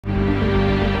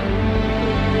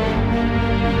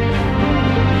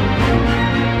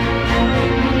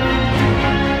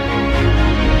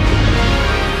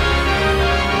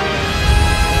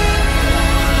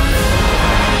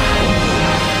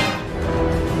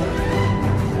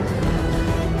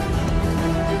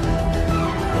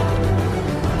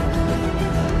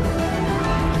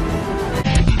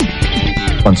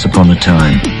Once upon a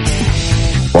time,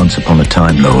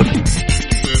 Lord,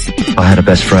 I had a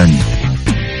best friend,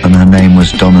 and her name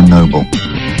was Donna Noble,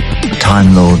 a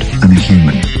Time Lord and a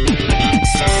human.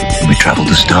 And we traveled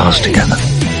the stars together.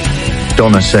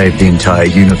 Donna saved the entire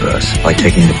universe by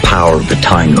taking the power of the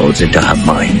Time Lords into her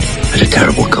mind at a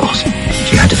terrible cost.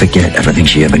 She had to forget everything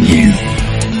she ever knew,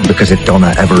 because if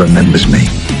Donna ever remembers me,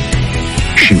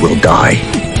 she will die.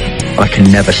 I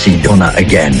can never see Donna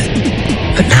again.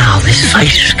 But now this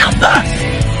face has come back.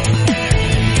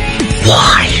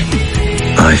 Why?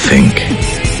 I think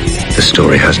the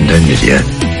story hasn't ended yet.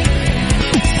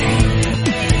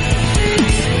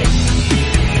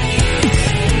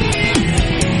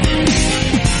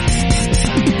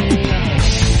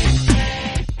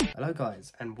 Hello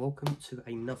guys, and welcome to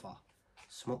another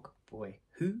Smock Boy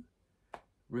Who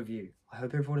review. I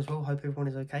hope everyone is well, hope everyone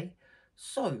is okay.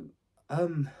 So,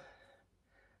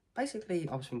 basically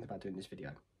I was thinking about doing this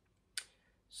video.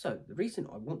 So, the reason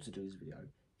I want to do this video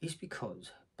is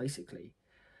because, basically,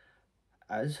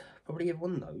 as probably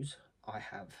everyone knows, I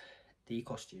have the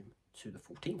costume to the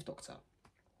 14th Doctor.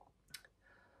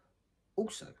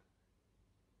 Also,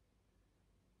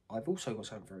 I've also got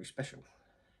something very special.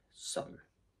 So,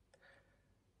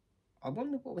 I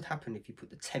wonder what would happen if you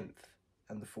put the 10th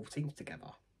and the 14th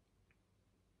together.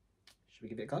 Should we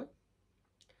give it a go?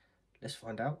 Let's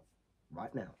find out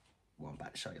right now. Well, I'm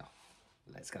about to show you.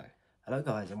 Let's go. Hello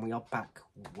guys, and we are back.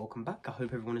 Welcome back. I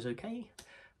hope everyone is okay.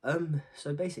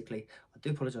 So basically, I do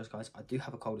apologise guys, I do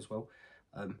have a cold as well.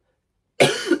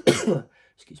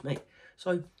 Excuse me.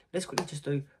 So let's quickly just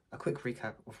do a quick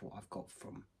recap of what I've got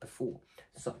from before.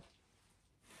 So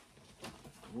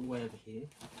all the way over here,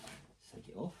 take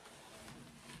it off.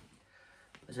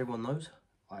 As everyone knows,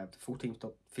 I have the 15th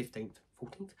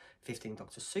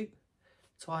Doctor suit,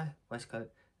 tie,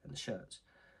 waistcoat, and the shirts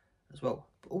as well.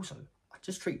 But also, I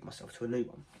just treated myself to a new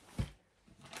one.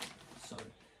 So,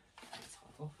 let's tie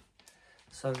it off.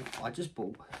 So, I just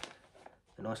bought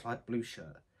a nice light blue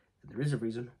shirt, and there is a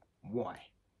reason why,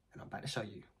 and I'm about to show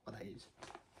you what that is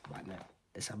right now.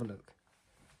 Let's have a look.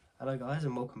 Hello guys,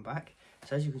 and welcome back.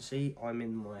 So as you can see, I'm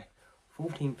in my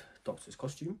 14th Doctor's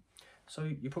costume. So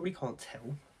you probably can't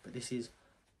tell, but this is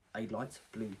a light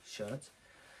blue shirt.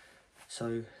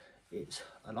 So it's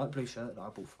a light blue shirt that I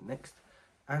bought from Next.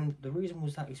 And the reason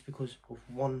was that is because of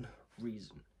one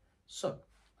reason. So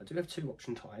I do have two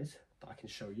option ties that I can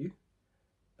show you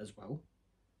as well.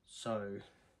 So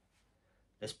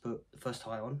let's put the first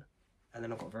tie on, and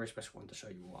then I've got a very special one to show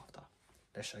you all after.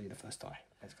 Let's show you the first tie.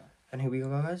 Let's go. And here we go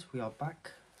guys, we are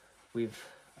back with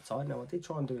a tie. Now I did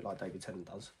try and do it like David Tennant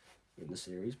does in the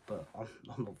series, but I'm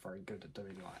not very good at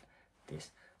doing like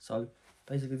this. So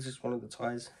basically this is one of the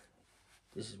ties.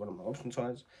 This is one of my option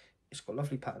ties. It's got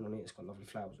lovely pattern on it, it's got lovely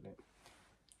flowers on it.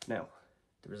 Now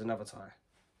there is another tie.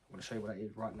 I'm going to show you what that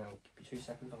is right now. Give me 2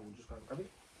 seconds, I will just go and grab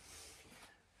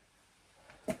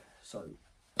it. So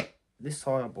this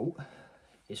tie I bought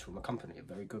is from a company, a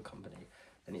very good company,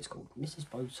 and it's called Mrs.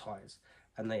 Bow Ties,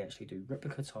 and they actually do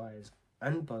replica ties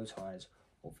and bow ties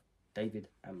of David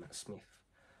and Matt Smith.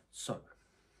 So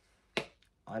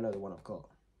I know the one I've got.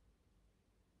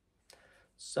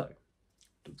 So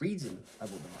the reason I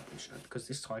bought the light blue shirt, because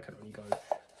this tie can only go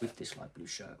with this light blue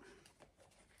shirt,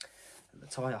 and the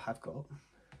tie I have got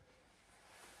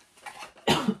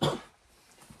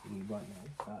right now,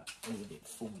 that is a bit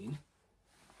falling,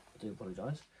 I do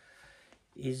apologise,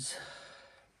 is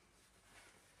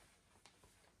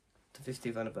the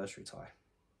 50th anniversary tie.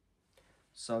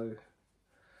 So,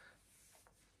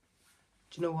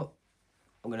 do you know what?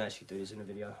 I'm going to actually do this in a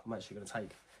video. I'm actually going to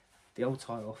take the old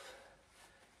tie off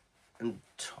and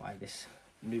tie this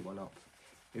new one up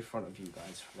in front of you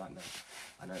guys right now.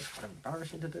 I know it's kind of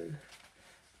embarrassing to do,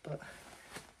 but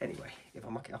anyway, if I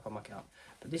muck it up, I muck it up.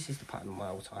 But this is the pattern of my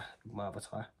old tie, my other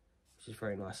tie, which is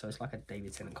very nice. So it's like a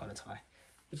David Tennant kind of tie,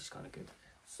 which is kind of good.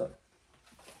 So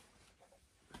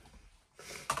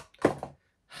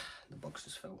the box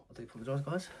just fell. I do apologise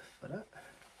guys for that.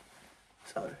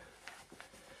 So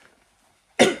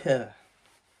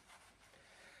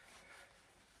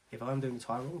if I'm doing the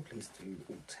tie wrong, please do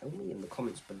all tell me in the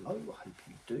comments below. I hope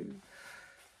you do,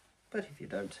 but if you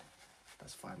don't,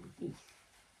 that's fine with me.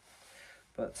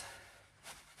 But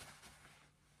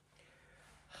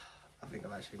I think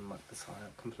I've actually mucked the tie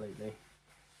up completely.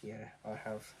 Yeah, I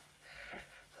have.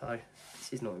 So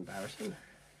this is not embarrassing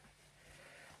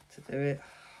to do it.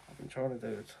 I've been trying to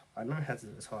do it. I know how to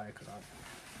do a tie because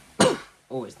I've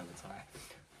always done a tie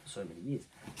for so many years,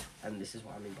 and this is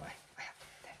what I mean by I have to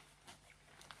do that.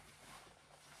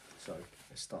 So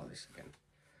let's start this again.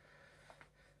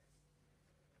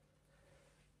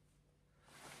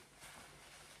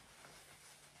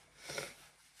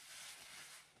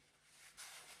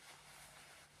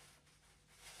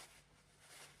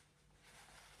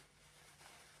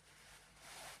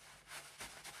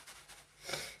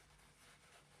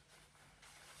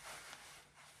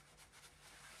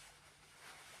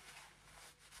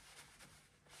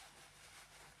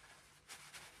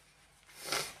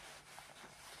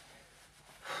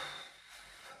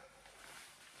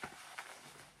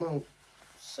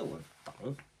 sort of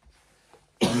done.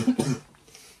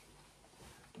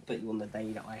 But on the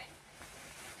day that I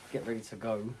get ready to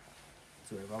go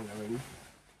to wherever I'm going,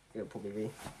 it'll probably be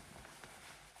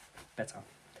better.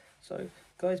 So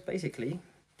guys, basically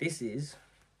this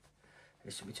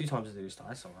should be 2 times as do this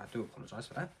tie, so I do apologise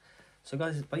for that. So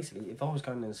guys, basically if I was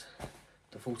going as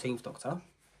the 14th Doctor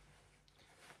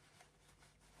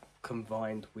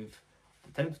combined with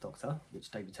the 10th Doctor,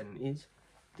 which David Tennant is,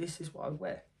 this is what I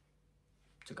wear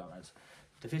to go as.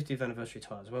 The 50th anniversary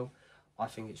tie as well. I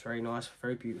think it's very nice,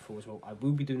 very beautiful as well. I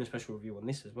will be doing a special review on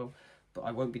this as well, but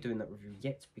I won't be doing that review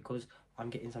yet because I'm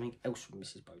getting something else from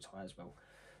Mrs. Bowtie as well,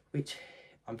 which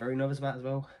I'm very nervous about as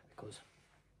well because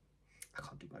I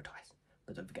can't do bow ties.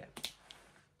 But don't forget,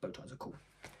 bow ties are cool.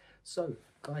 So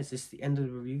guys, this is the end of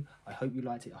the review. I hope you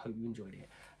liked it. I hope you enjoyed it.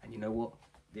 And you know what?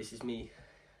 This is me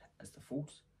as the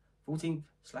 14th/10th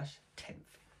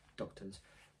Doctor's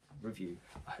review.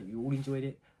 I hope you all enjoyed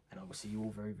it, and I will see you all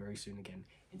very, very soon again.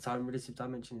 In time, relative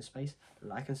dimension, and space.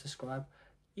 Like and subscribe.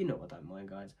 You know I don't mind,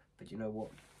 guys. But you know what?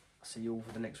 I'll see you all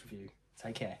for the next review.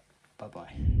 Take care.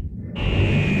 Bye-bye.